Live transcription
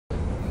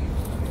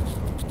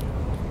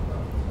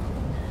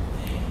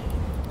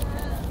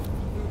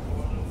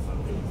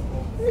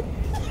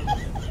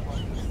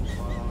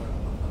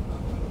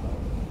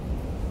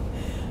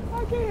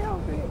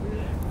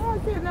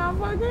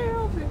I can't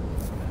help it.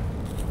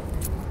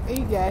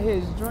 He got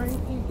his drink.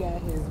 He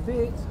got his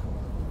bitch.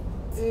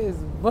 It's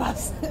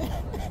busting.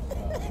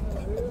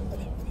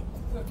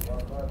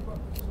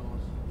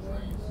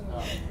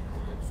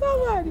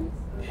 Somebody.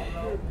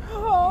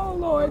 Oh,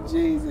 Lord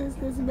Jesus.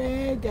 This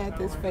man got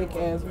this fake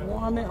ass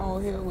woman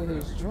on here with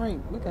his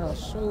drink. Look at her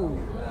shoes.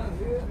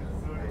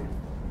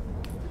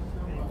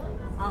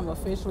 I'm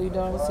officially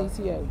done with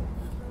CTA.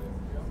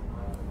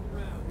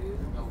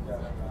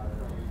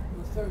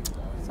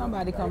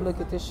 Somebody come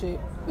look at this shit.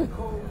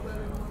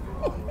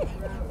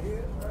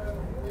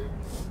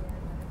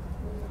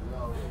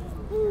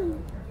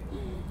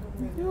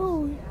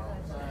 Dude,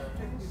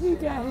 he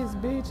got his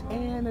bitch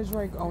and a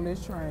drink on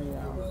this train,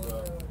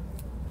 y'all.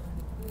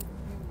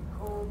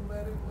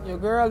 Your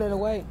girl in the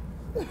way.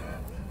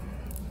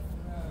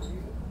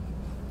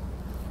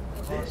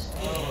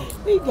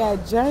 He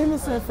got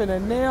Jameson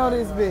finna nail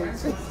this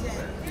bitch.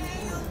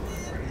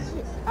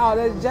 Oh,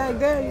 that's Jack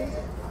Daniels.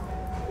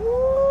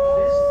 Woo!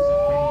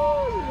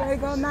 Ready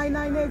to go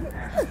night-night, nigga?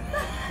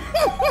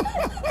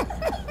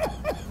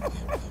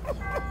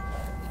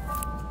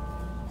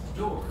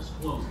 Doors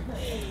closing.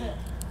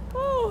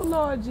 Oh,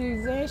 Lord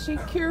Jesus. Ain't she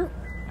cute?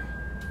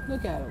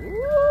 Look at her.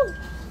 Woo!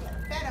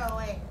 That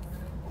old ass.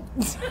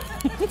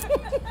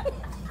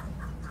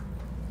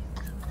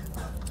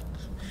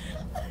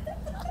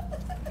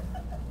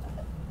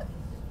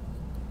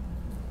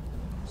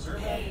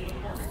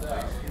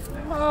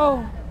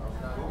 Oh.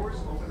 Doors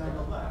open on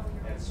the left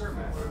at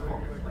Cermak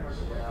Performance Place.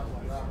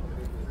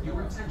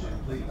 Your attention,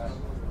 please.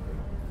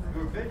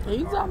 Your victim.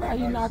 You talking about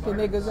you knocking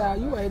niggas out.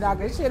 You ain't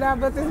knocking shit out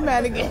but this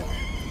man again.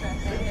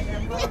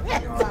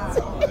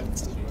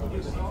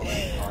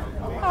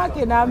 I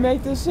cannot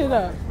make this shit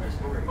up.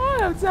 I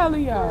am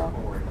telling y'all.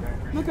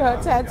 Look at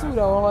her tattoo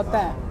though on her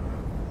thigh.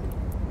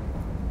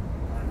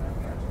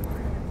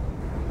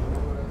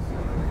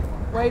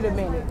 Wait a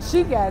minute.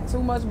 She got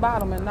too much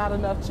bottom and not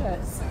enough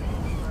chest.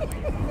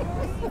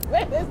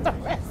 Where is the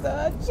rest of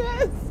her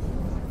chest?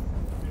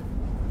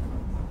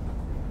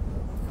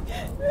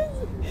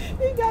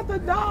 He got the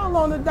doll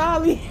on the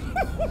dolly.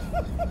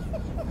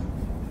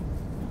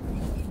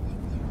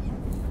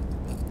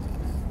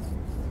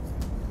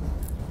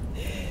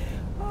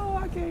 Oh,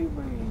 I can't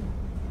breathe.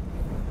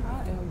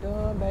 I am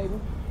done, baby.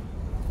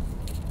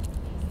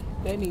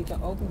 They need to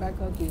open back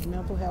up these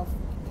mental health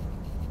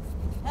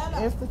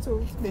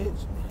institutes,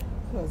 bitch.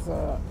 Because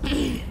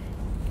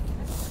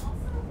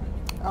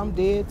I'm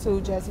dead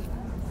too, Jesse.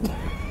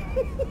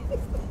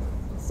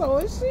 So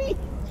is she.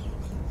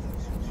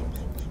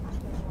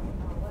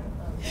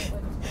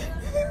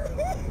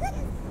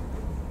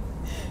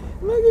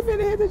 Look, he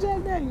finna hit the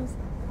Jack Daniels.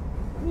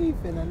 He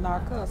finna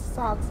knock her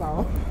socks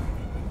off.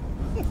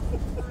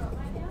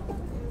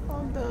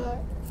 I'm done.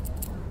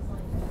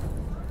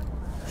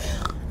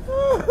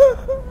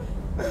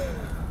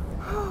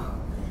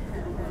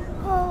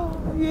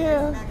 Oh,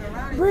 yeah.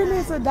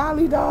 Brittany's a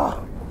Dolly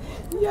doll.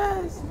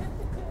 Yes.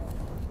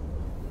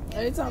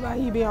 They talking about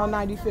he be on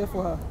 95th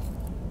for her.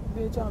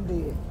 Bitch, I'm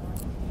dead.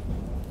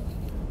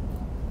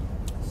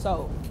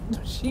 So,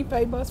 she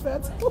pay bus fare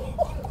too.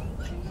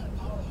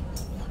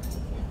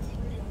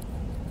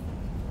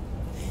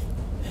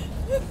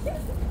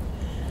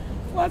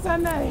 What's her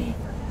name?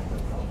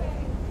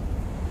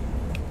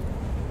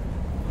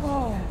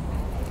 Oh.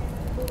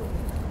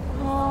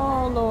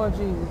 Oh, Lord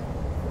Jesus.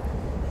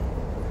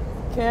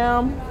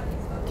 Kim.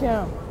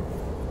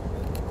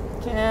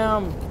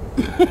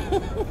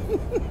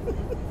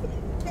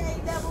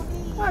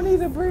 I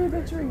need a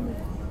breathing treatment.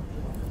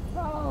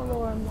 Oh,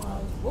 Lord,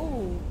 Mom.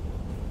 Ooh.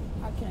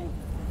 I can't.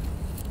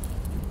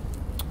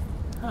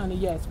 Honey,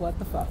 yes, what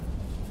the fuck?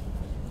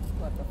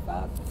 What the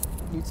fuck?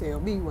 You tell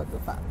me what the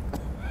fuck.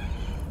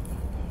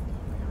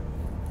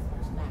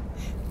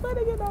 But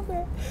they get on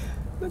back.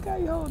 Look how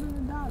he holding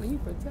the dollar. He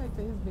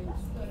protected his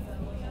bitch.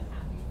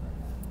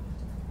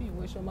 He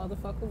wish a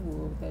motherfucker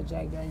would with that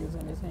Jack Daniels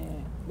in his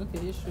hand. Look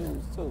at his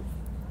shoes, too.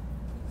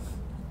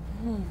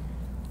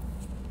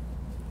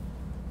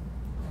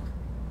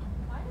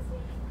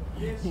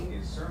 This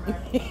is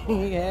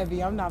Cermak.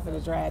 Heavy. I'm not gonna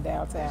drive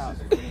downtown.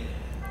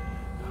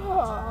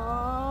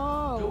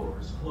 Oh,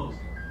 Doors closing.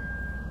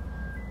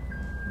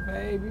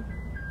 baby.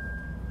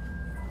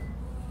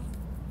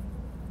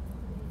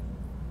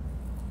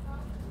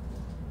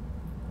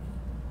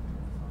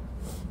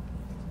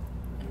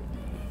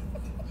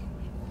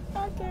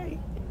 Okay.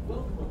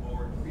 Welcome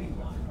aboard Green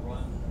Line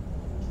Run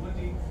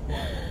 20.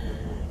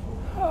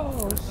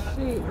 Oh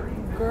shit.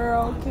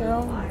 Girl,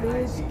 Kim,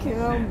 bitch,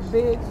 Kim,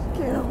 bitch,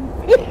 Kim,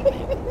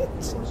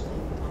 bitch.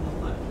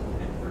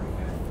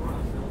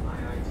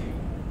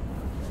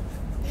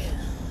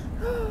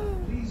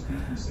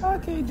 I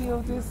can't deal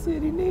with this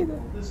city neither.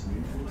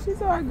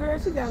 She's alright, girl.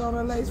 She got on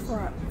a lace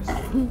front.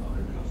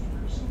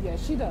 Yeah,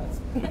 she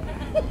does.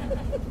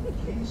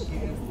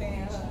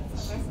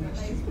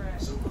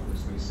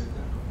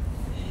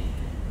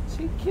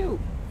 She cute.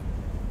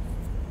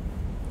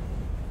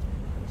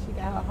 She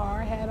got her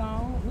hard hat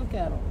on. Look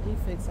at her. He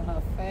fixing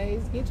her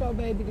face. Get your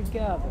baby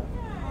together.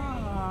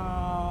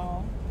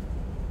 Aww.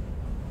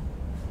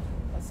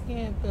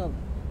 skin feeling?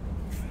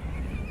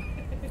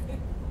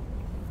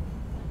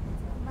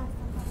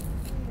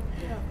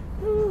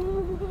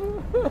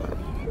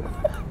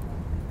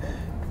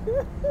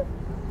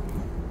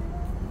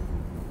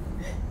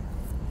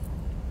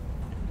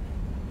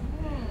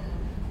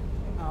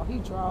 Oh, he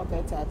drawed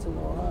that tattoo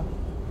on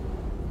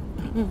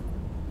her.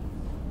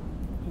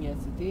 Yes,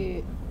 he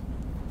did.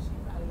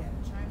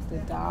 The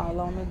doll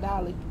on the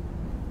dolly.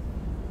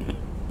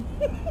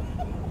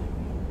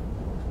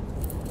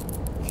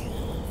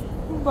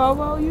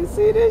 Bobo, you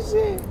see this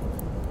shit?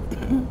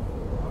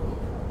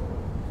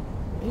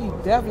 He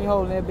definitely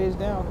holding that bitch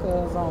down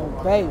cuz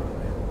on baby.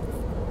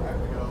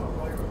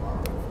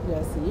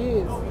 Yes, he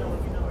is.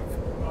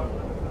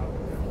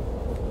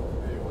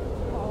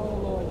 Oh,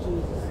 Lord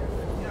Jesus.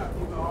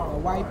 The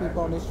white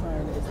people on this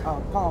train is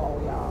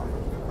appalled, y'all.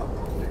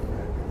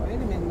 Wait a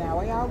minute now,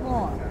 where y'all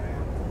going?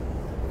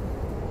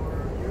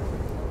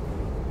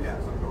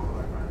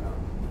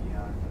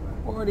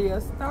 Portia,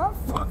 stop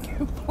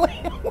fucking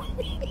playing with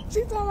me.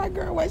 She told my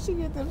girl where she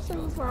get them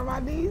shoes from. I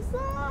need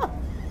some.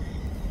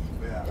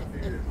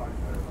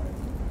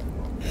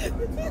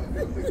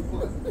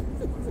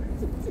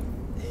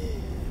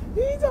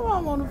 He told me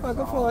I'm on the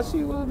fucking floor.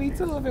 She would be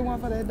too if it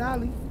weren't for that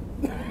dolly.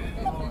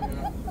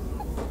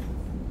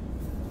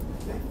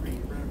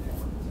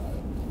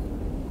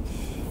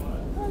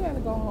 I gotta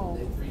go home.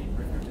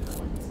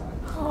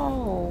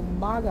 Oh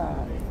my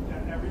God.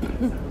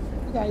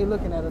 Look how you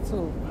looking at her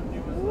too.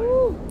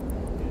 Woo.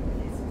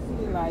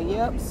 He like,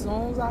 yep,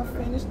 soon as I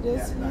finish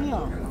this him.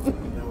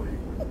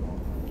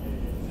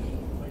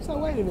 So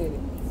wait a minute.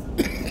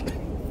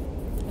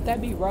 Would that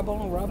be rubber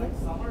on rubber?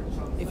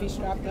 If he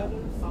strapped up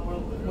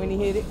when he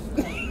hit it?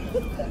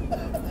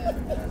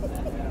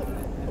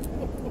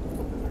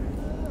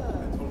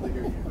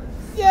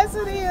 Yes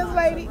it is,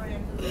 lady.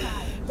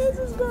 This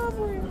is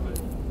girlfriend.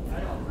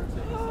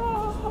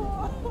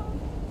 Oh.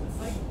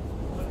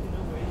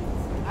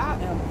 I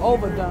am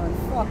overdone.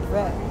 Fuck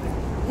that.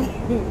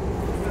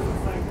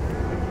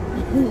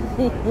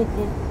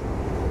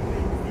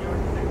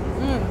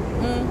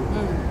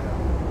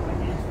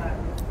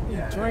 He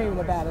dreamed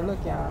about it.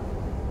 Look, y'all.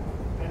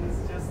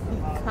 He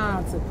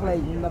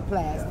contemplating the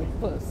plastic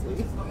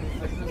pussy.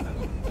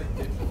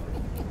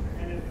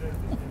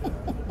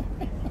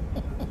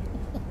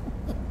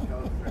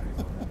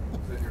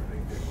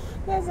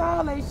 That's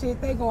all they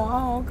shit. They going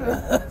home,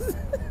 cuz.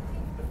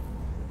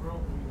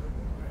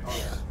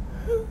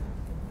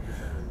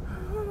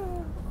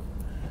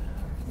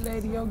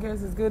 Lady, your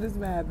guess is good as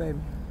mad, baby.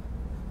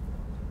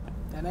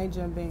 That ain't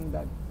Jim Beam,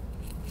 baby.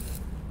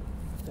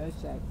 That's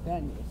Jack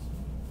Daniels.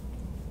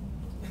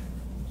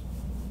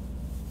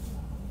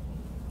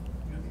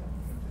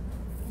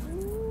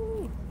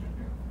 Ooh.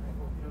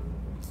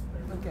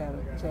 Look at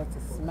him. Just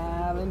a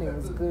smiling. It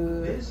was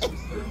good. This is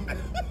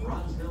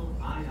Bronzeville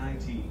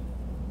IIT.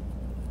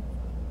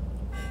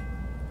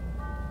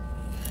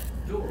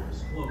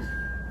 Doors closing.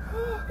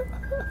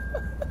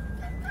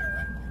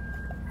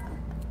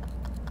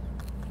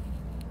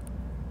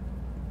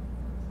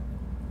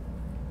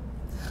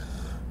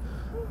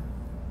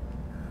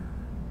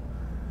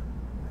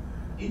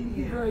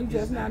 Girl, you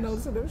just not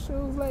noticing them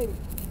shoes, lady.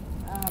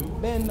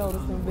 I've been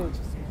noticing bitches.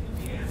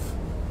 There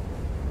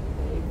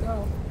you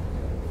go.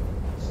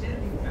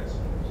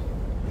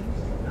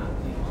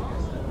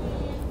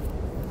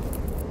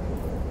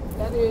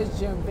 That is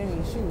Jim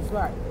Beam. She was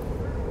right.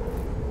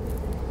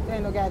 There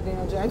ain't no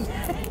goddamn Jack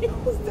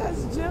Daniels.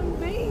 That's Jim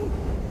Beam.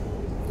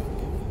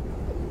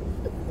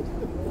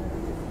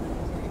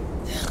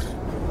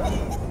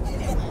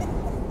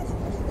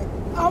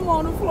 I'm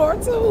on the floor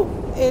too,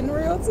 in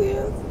real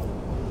tears.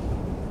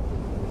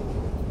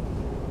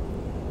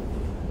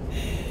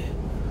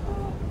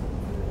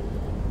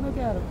 Look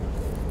at him.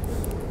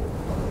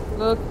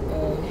 Look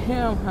at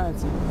him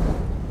hunting.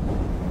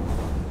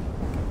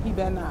 He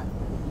better not.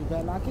 He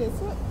better not kiss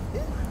her.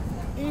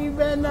 He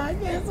better not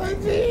kiss her,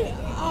 G.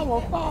 I'm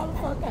gonna fall the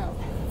fuck out.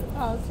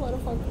 I swear to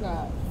fuck to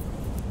God.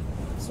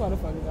 Swear to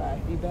fuck to God.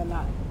 He better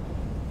not.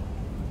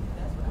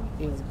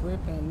 Is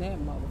gripping that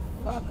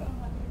motherfucker.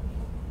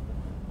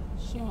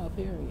 She on her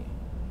period.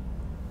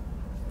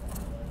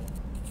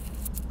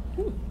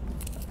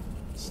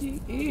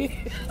 She is.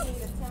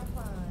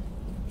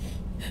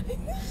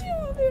 She on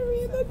her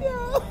period. Look,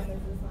 y'all.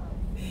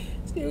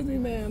 Excuse me,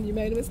 ma'am. You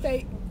made a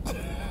mistake.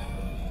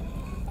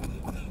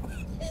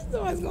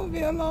 So it's gonna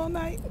be a long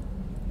night.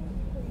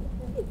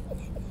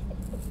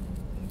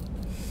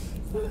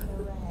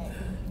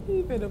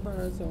 He finna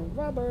burn some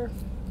rubber.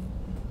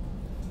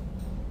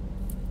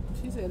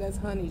 She said that's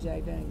honey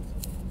Jack Daniels.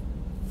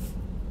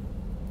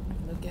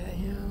 Look at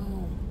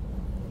him.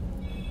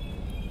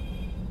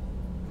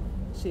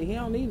 Shit, he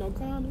don't need no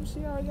condom.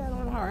 She already got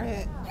on a hard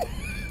hat.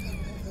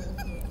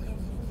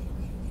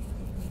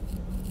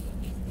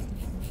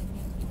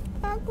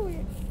 I'll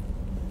quit.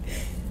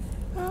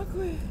 I'll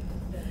quit.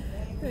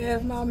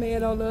 If my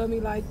man don't love me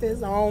like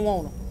this, I don't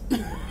want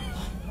him.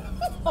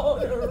 Oh,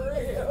 the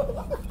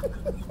real.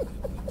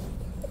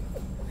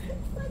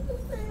 What you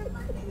saying?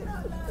 My nigga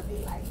don't love me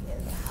like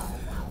this. I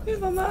don't want him. If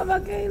a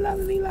motherfucker ain't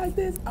loving me like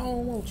this, I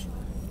don't want you.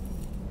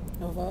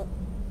 No fuck.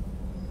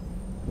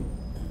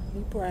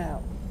 Be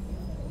proud.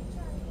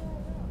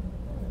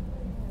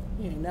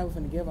 You ain't never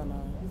finna give her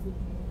none.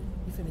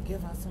 You finna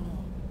give her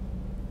some.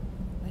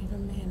 Wait a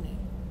minute.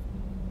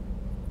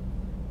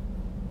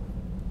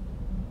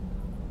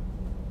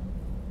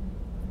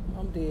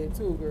 I'm dead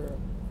too, girl.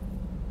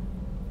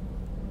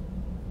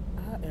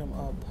 I am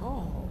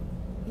appalled.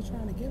 You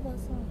trying to give her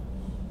some?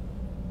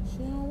 She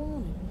don't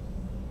want it.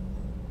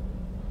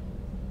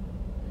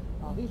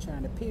 Oh, he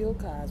trying to peel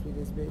Cosby,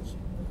 this bitch.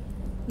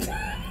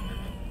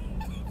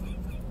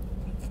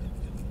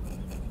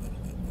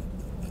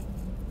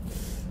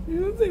 You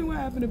don't see what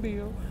happened to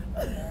Bill.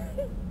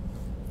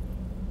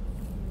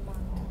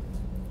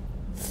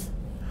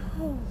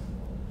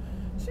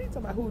 She talking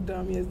about who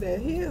dummy is that?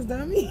 His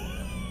dummy.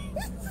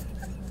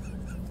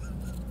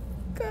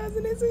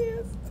 Cousin is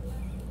his.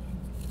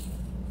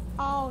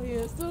 All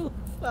his too.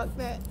 Fuck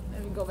that.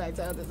 Let me go back to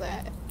the other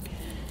side.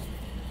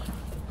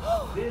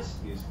 This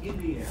is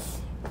Indiana.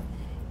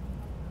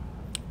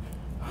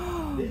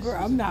 Girl,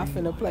 I'm not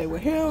finna play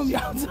with him.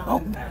 Y'all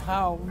talking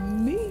about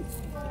me.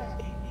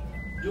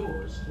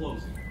 Doors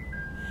closing.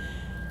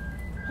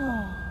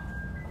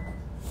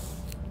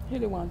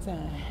 Hit it one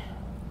time.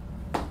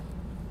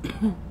 Hit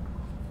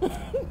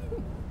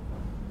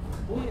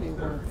it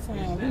one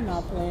time. He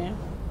not playing.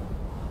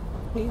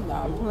 He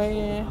not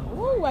playing.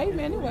 Ooh, wait a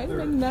minute.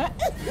 Nut.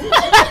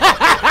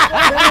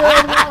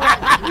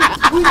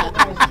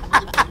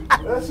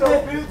 That's your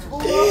bitch,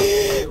 boy.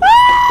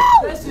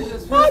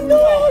 I knew it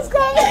was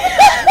coming.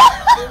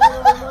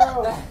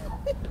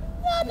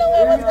 I knew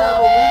it was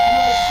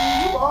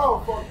coming. You all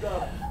fucked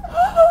up.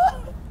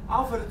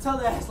 I'm finna tell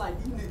her ass like,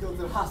 you need to go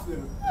to the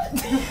hospital. You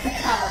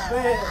kind of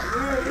bad.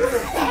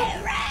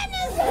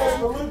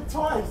 Yeah. Look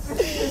twice.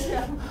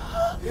 Yeah,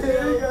 he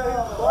got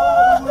his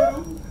body with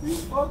him. He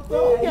fucked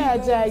up. He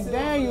got Jack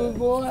Daniels,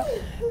 boy.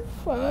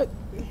 Fuck.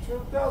 He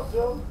tripped out,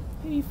 Joe.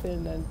 He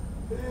finna.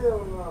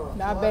 Hell no.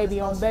 Not baby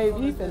on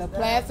baby. He finna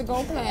plastic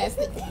on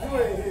plastic. You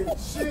ain't hitting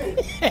shit.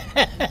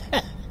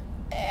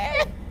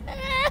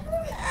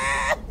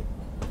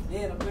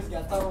 Yeah, the bitch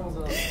got thorns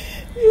on.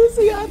 You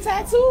see her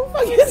tattoo?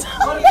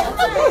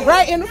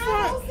 Right in the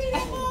front.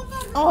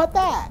 On her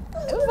thigh.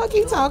 What the fuck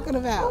he talking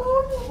about?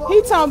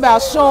 He talking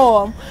about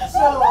show him.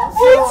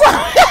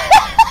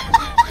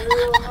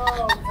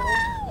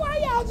 Why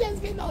y'all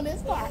just getting on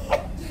this part?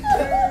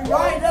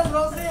 Right, that's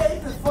what I'm saying.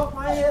 You just fucked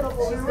my head up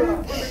over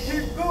here.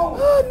 Keep going.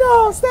 Oh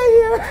no, stay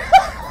here.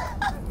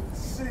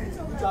 Shit.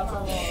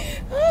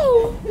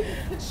 Oh,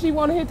 she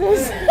wanna hit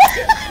this?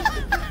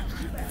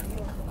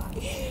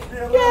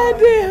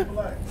 Goddamn.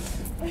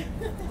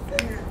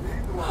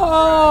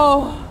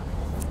 Oh,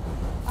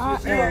 I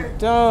am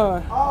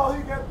done. Oh,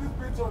 he got this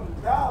bitch on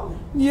the dolly.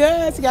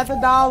 Yes, he got the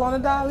doll on the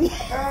dolly.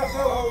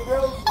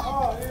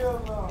 Oh,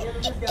 hell no. Yeah, the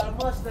bitch got a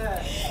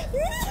mustache.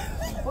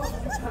 What you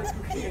trying to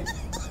do?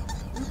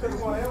 You could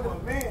have wanted him a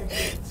man,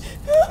 bitch.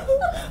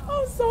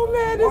 I'm so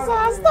mad this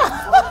hostile.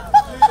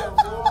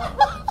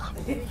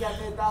 He got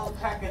that dollar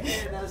pack of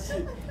hair, that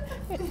shit.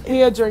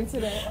 He'll drink to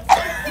that.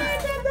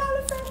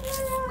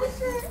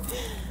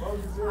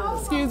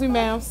 Excuse me,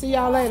 ma'am. See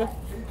y'all later.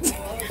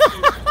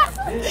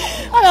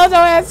 I know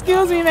your ass.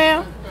 Excuse me,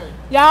 ma'am.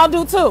 Y'all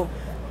do too.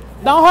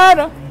 Don't hurt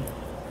her.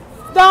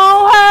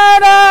 Don't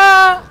hurt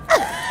her.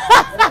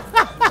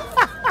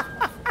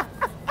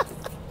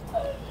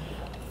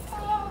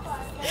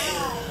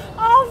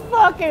 I'm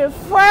fucking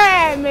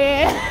fried,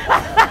 man.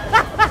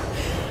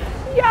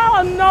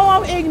 Y'all know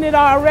I'm ignorant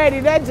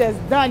already. That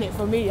just done it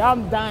for me.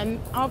 I'm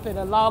done. I'm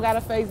finna log out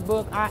of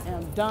Facebook. I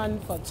am done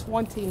for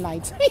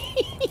 2019.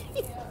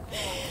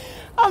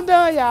 I'm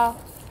done, y'all.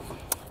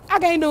 I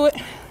can't do it.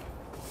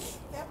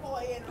 That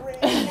boy in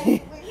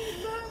red.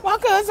 My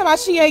cousin said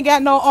she ain't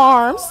got no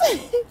arms.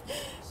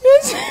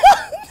 Bitch.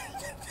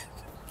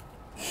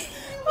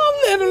 I'm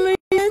literally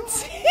in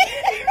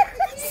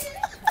tears.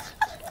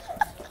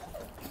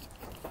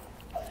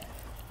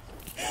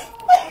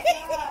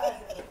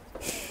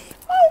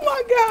 Oh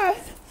my God.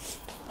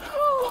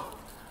 Oh.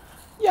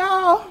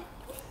 Y'all,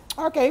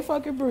 I can't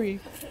fucking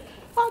breathe.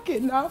 I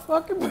cannot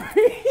fucking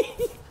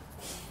breathe.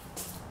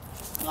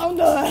 I'm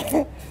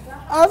done.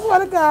 I swear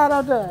to God,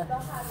 I'm done.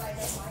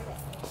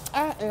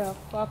 I am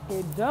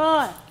fucking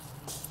done.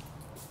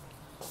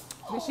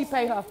 Did she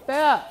pay her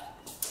fare?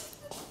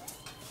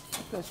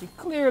 Because she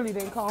clearly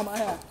didn't comb her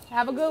hair.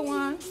 Have a good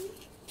one.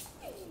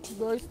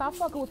 Girl, stop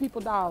fucking with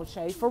people dog,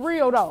 Shay. For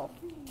real, though.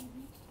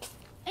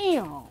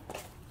 Damn.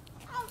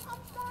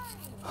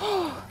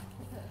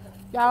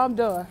 Y'all, I'm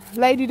done.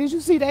 Lady, did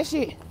you see that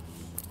shit?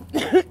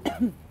 40.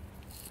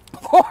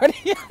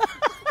 40.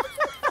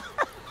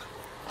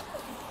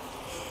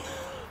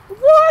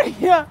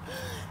 Did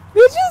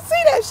you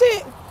see that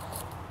shit?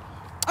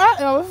 I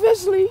am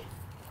officially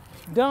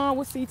done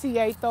with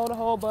CTA. Throw the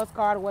whole bus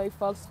card away.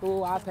 Fuck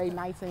school. I pay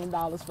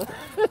 $19 for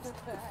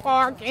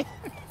parking.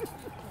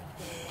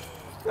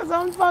 Because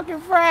I'm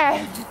fucking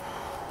fried.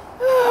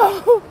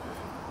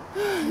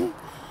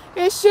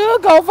 It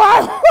should go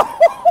viral.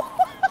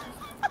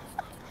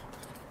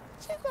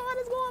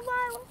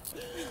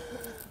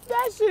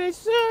 That shit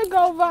should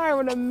go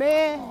viral. The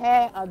man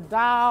had a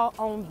doll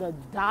on the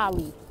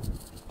dolly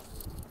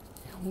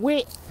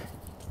with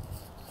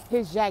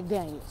his Jack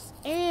Daniels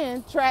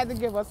and tried to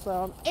give her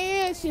some.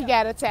 And she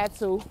got a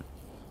tattoo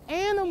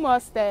and a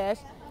mustache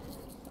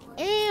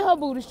and her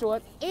booty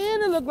shorts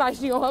and it looked like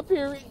she on her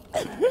period.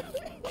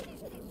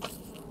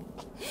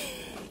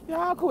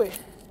 Y'all quit.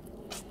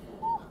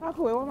 I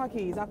quit. Where my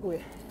keys? I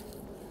quit.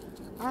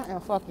 I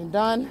am fucking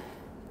done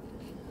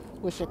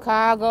with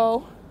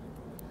Chicago,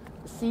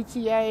 the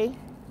CTA,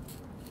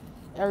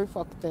 every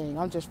fucking thing.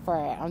 I'm just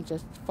fried. I'm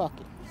just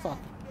fucking.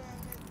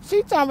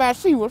 She talking about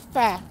she was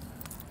fat.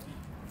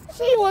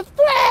 She was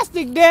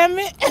plastic, damn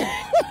it.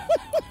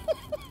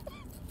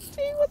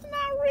 She was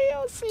not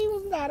real. She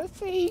was not a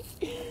she.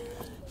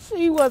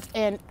 She was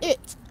an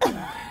it.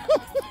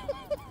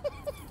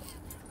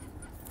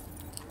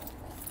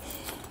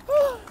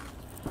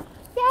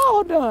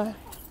 Y'all done.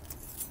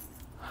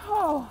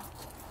 Oh.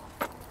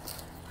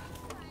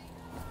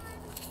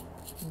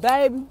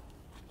 Baby.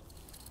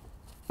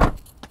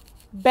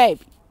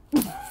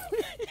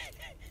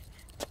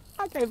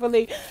 I can't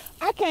believe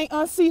I can't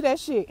unsee that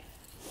shit.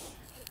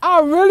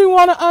 I really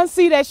want to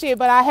unsee that shit,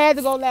 but I had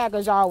to go laugh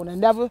because y'all would have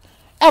never,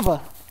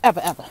 ever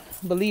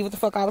believe what the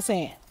fuck I was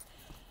saying.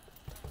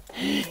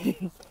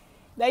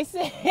 They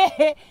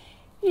said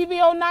he be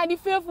on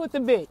 95th with the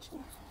bitch.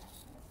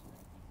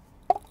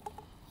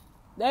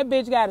 That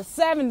bitch got a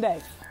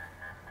 7-day.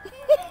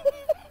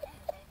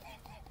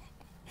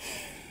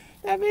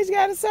 That bitch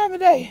got a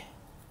 7-day.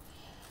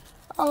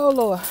 Oh,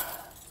 Lord.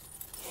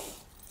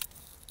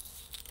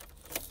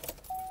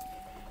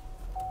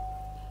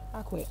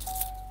 I quit.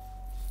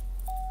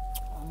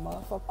 I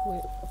motherfucker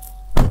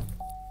quit.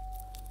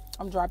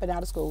 I'm dropping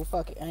out of school.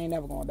 Fuck it. I ain't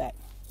never going back.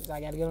 Because I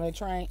got to get on that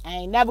train. I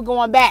ain't never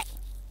going back.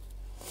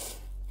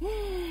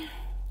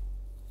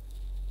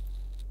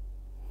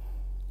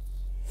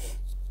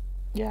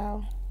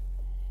 Y'all.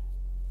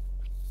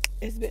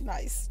 It's been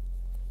nice.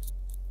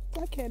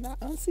 I cannot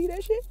unsee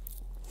that shit.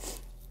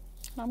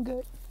 I'm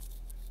good.